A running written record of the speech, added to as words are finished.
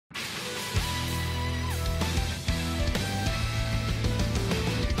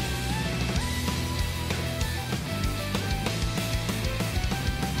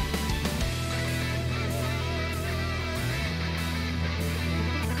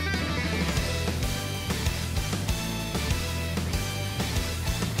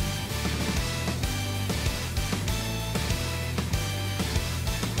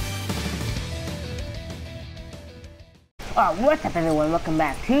Oh, what's up everyone, welcome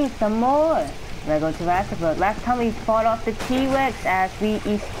back to some more Lego Jurassic. Last time we fought off the T-Rex as we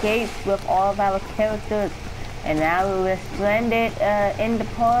escaped with all of our characters. And now we're stranded in the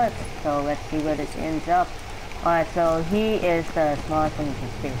park. So let's see where this ends up. Alright, so he is the smallest one you can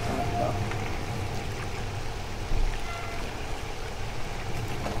see, so let's go.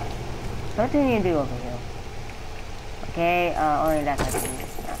 So what do you need to do over here? Okay, only that I can do.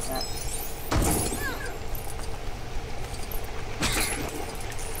 That.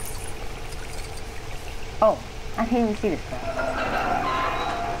 Oh, I didn't even see this guy.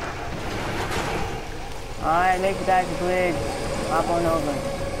 Alright, make the guys a bridge. Hop on over.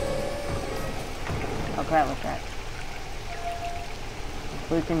 Oh crap, what's that?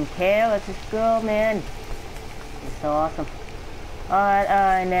 Freaking tail, let's just go, man. It's so awesome.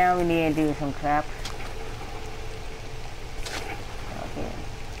 Alright, now we need to do some crap. Okay.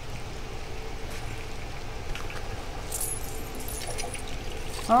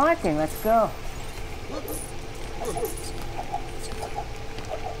 Alright then, let's go.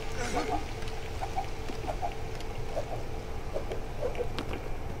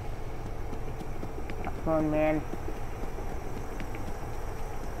 Come on, man.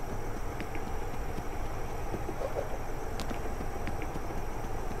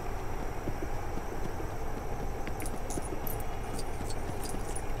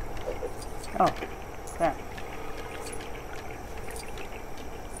 Oh, crap.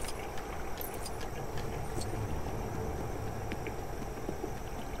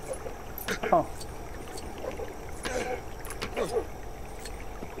 Oh.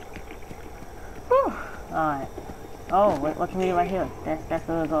 Whew. Alright. Oh, what can we do right here? That's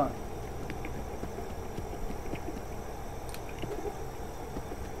where we're going.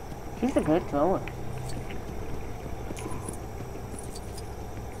 She's a good thrower.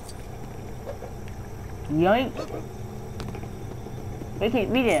 Yoink! We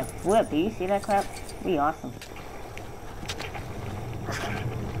did a flip. Do you see that crap? Be awesome.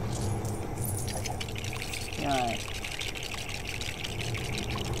 Alright.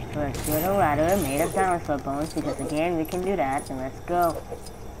 Let's do a ladder made of dinosaur bones because again we can do that, and let's go.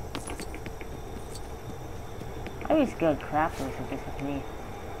 I be scared crafters if this is me.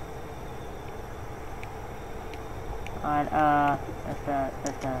 Alright, that's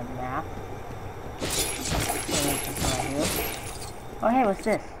the map. Oh hey, what's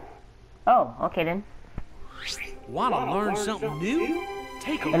this? Oh, okay then. Wanna learn something new?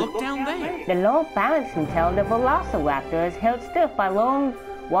 Take a look down there. The low balancing tail of the velociraptor is held stiff by long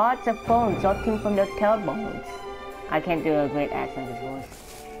wads of foam jutting from their tailbones. I can't do a great accent this voice.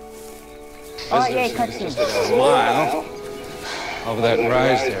 Oh yeah, cutscene. A mile over that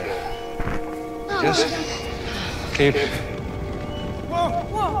rise there. Just keep.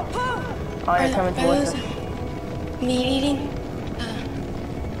 Oh, they're coming towards us. Meat-eating?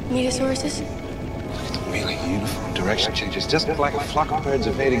 Metasauruses? Really uniform direction changes, just like a flock of birds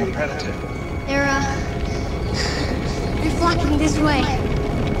evading a predator. They're flocking this way.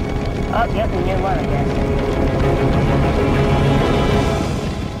 Oh, yep, we did one, I guess.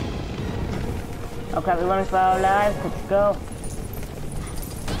 Okay, we're running for our lives. Let's go.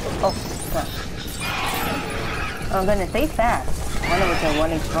 Oh, crap. Oh goodness, stay fast. I wonder what they're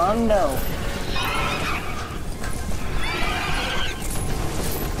running from, though.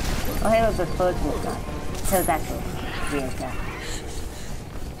 Oh, hey, look, there's birds in the sky. Pterodactyl. Yeah.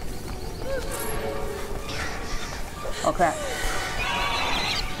 Oh, crap.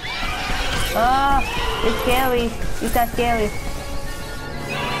 Ah, it's scary. These are scary.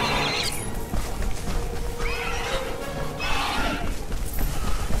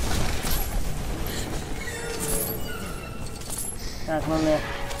 Come on there.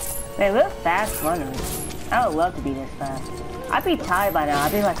 Man, we're fast runners. I would love to be this fast. I'd be tired by now.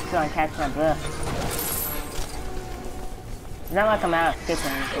 I'd be like still on catching my breath. It's not like I'm out of skipping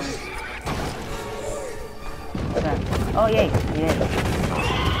or anything. Okay. Oh yay, yeah.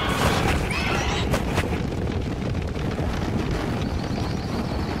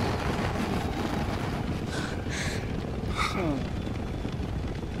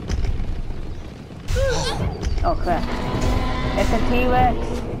 Oh crap. It's a T-Rex.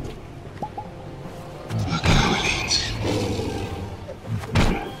 Look how it eats.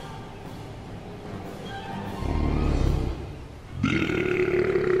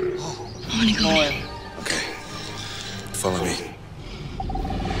 I wanna go in. Okay. Follow me.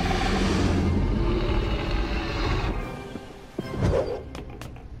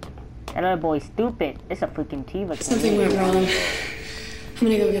 That other boy's stupid. It's a freaking T-Rex. Something went wrong. I'm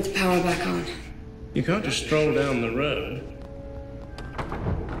gonna go get the power back on. You can't just stroll down the road.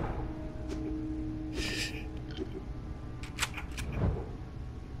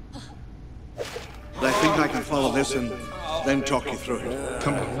 follow this and then talk you through it.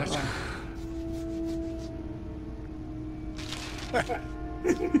 Come on, let's go.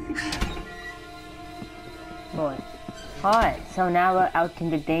 Boy. Alright, so now we're out in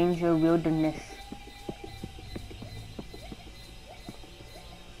the danger wilderness.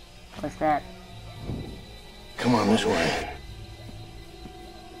 What's that? Come on, this way.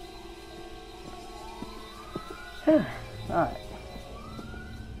 Alright.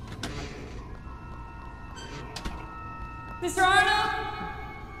 Mr. Arnold?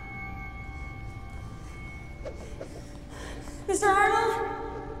 Mr. Arnold?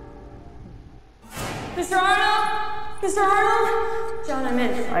 Mr. Arnold? Mr. Arnold? John, I'm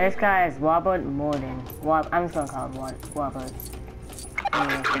in. Oh, this guy is Robert Morden. I'm just gonna call him Robert.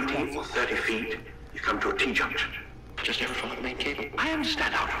 After 20 or 30 feet, you come to a T-junction. Just ever follow the main cable. I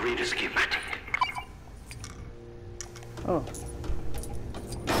understand how to read a schematic. Oh.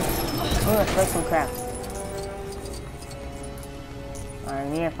 Oh, let's break some crap. I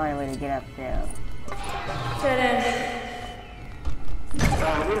need to find a way to get up there. Dead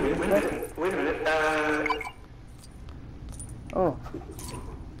Wait a minute. Oh.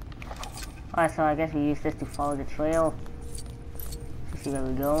 Alright, so I guess we use this to follow the trail. To see where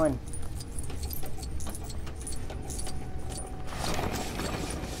we're going.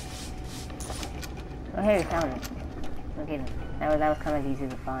 Oh, hey, we found it. Okay, that was kind of easy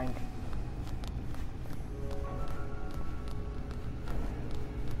to find.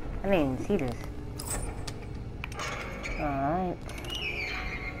 I didn't even see this. Alright.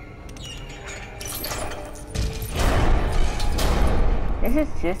 This is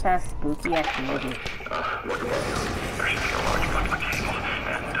just as spooky as the movie.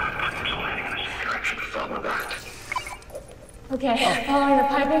 Okay, following the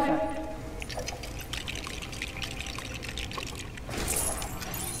piping.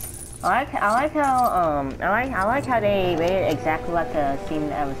 I like how they made it exactly like the scene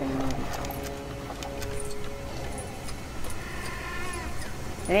that was in the movie.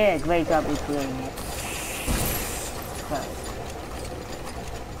 They did a great job recreating it.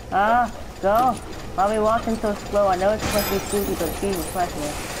 Go! Why are we walking so slow? I know it's supposed to be spooky, but Jesus Christ,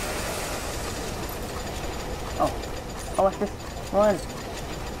 man. Oh, what's this? One.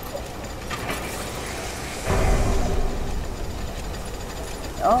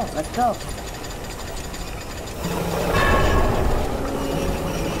 Oh, let's go. Is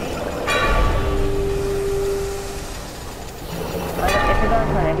it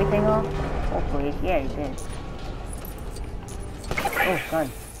gonna turn everything off? Hopefully, yeah, it did. Oh, gun.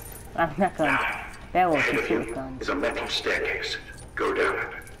 I'm not gun. That will Ahead of shoot you guns. is a metal staircase. Go down it.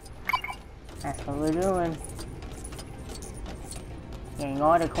 That's what we're doing. Getting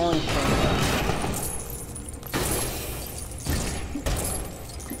all the coins for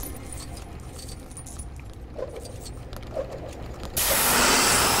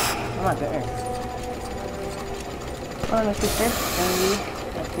Oh my goodness. Oh, let me see this. Maybe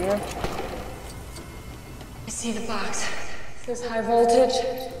up here. I see the box. It says high voltage.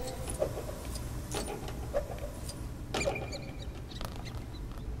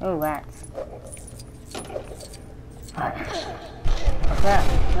 Oh, rats. What's that?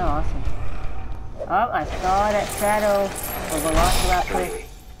 Oh, awesome. Oh, I saw that shadow of a velociraptor.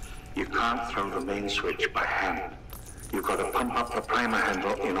 You can't throw the main switch by hand. You've got to pump up the primer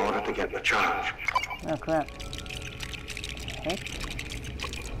handle in order to get the charge. Oh, crap. Okay.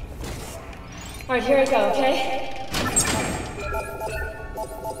 Alright, here I go, okay?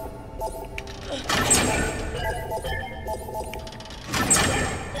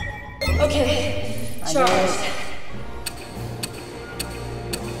 Okay, charged.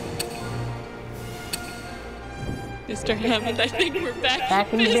 Mr. Hammond, I think we're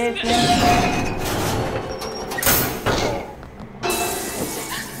Back in business.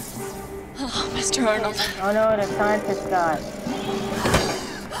 Oh, Mr. Arnold. Oh no, the scientist got.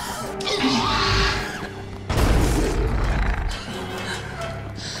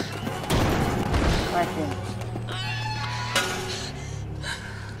 Question.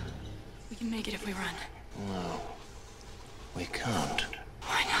 We can make it if we run. No, we can't.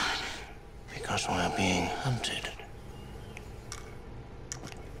 Why not? Because we're being hunted.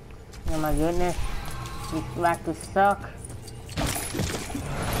 Oh my goodness. These raptors suck.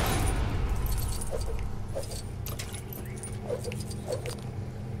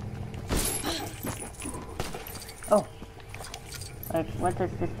 Oh. Like, what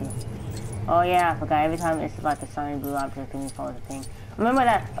does this do? Oh yeah, I forgot. Every time it's about the sun and blue object and you follow the thing. Remember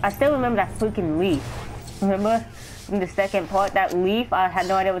that? I still remember that freaking leaf. Remember? In the second part, that leaf, I had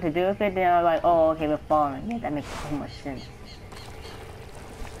no idea what to do with it. Then I was like, oh, okay, we're falling. Yeah, that makes so much sense.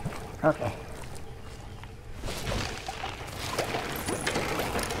 Okay.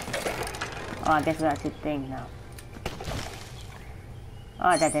 Oh, I guess we got two things now.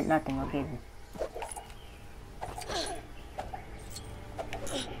 Oh, that did nothing. Okay.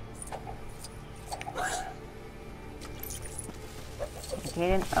 Okay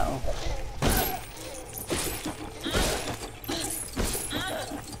then. Uh-oh.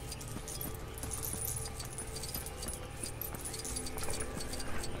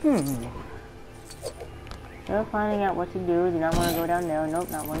 Still finding out what to do. Do not want to go down there. Nope,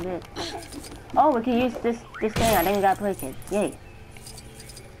 not one bit. Oh, we can use this thing. I think we got break it. Yay.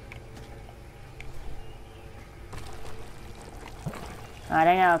 I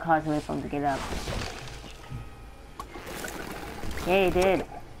think I'll cause away for him to get up. Yeah, he did.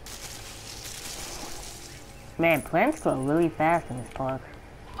 Man, plants grow really fast in this park.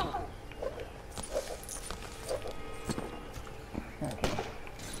 Okay.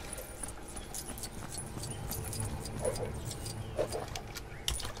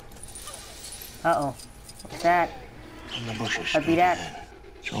 Uh-oh. What's that? In the bushes. I'll be that.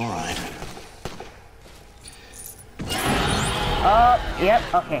 It's all right. Oh, yep,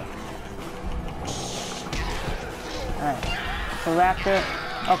 okay. Alright. So raptor.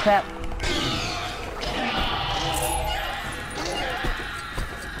 Oh crap.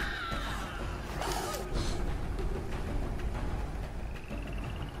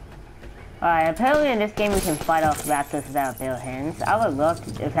 Alright, apparently in this game we can fight off raptors without bare hands. I would love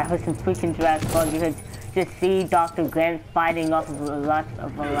to, if that was in freaking Jurassic Park, you could just see Dr. Grant fighting off of a lot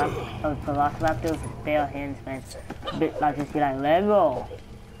of velociraptors with bare hands, man. I'll just be like, let go.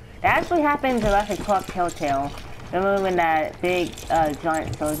 That actually happened in Jurassic Park Telltale. Remember when that big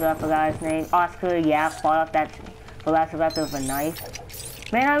giant soldier, I forgot his name, Oscar, yeah, fought off that velociraptor with a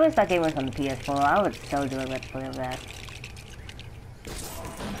knife? Man, I wish that game was on the PS4. I would so do a let's play of that.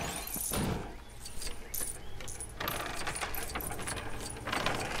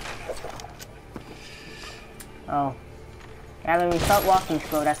 Oh. Yeah, when we start walking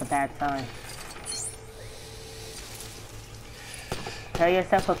slow, that's a bad sign. Tell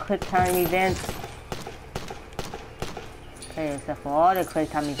yourself a quick time event. Tell yourself for all the quick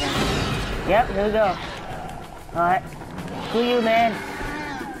time events. Yep, here we go. Alright. Screw you, man.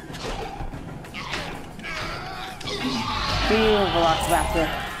 Screw you, Velociraptor.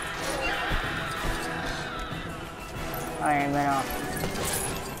 Alright, I went off.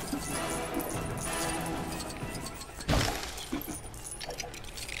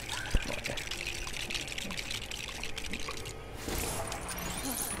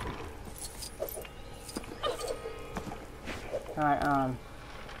 Alright,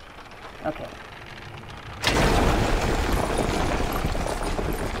 okay.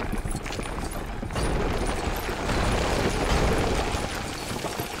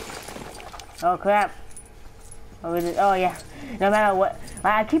 Oh crap. Oh yeah. No matter what.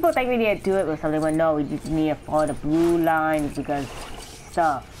 I keep on thinking we need to do it with something, but no, we just need to follow the blue lines because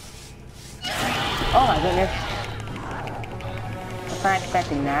stuff. Oh my goodness. I was not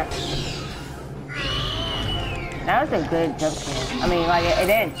expecting that. That was a good jump scare. I mean, like, it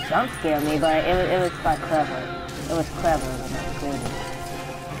didn't jump scare me, but it was like clever. It was clever, but not good.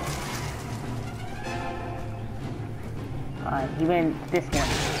 Alright, he went this one.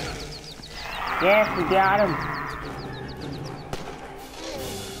 Yes, we got him.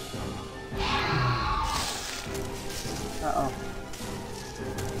 Uh-oh.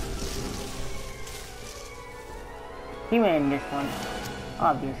 He went in this one,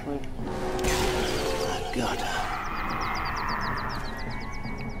 obviously. I got her.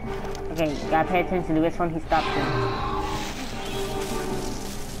 Okay, gotta pay attention to which one he stopped in.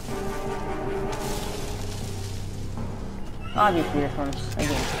 Obviously this one,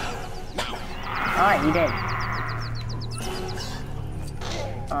 again. Alright, he did.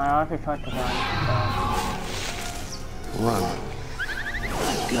 I also thought to one. Run. I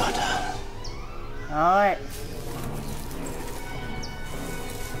got her. Alright.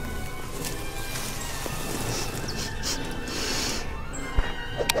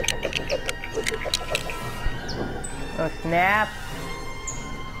 Oh snap!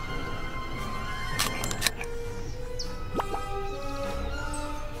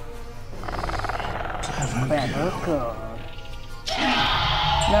 Clever code.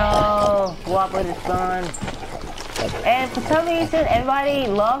 No, Whopper is gone. And for some reason, everybody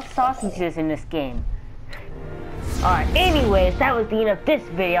loves sausages in this game. Alright, anyways, that was the end of this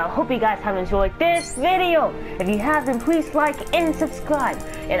video. I hope you guys have enjoyed this video. If you have, then please like and subscribe.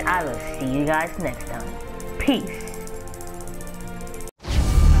 And I will see you guys next time. Peace.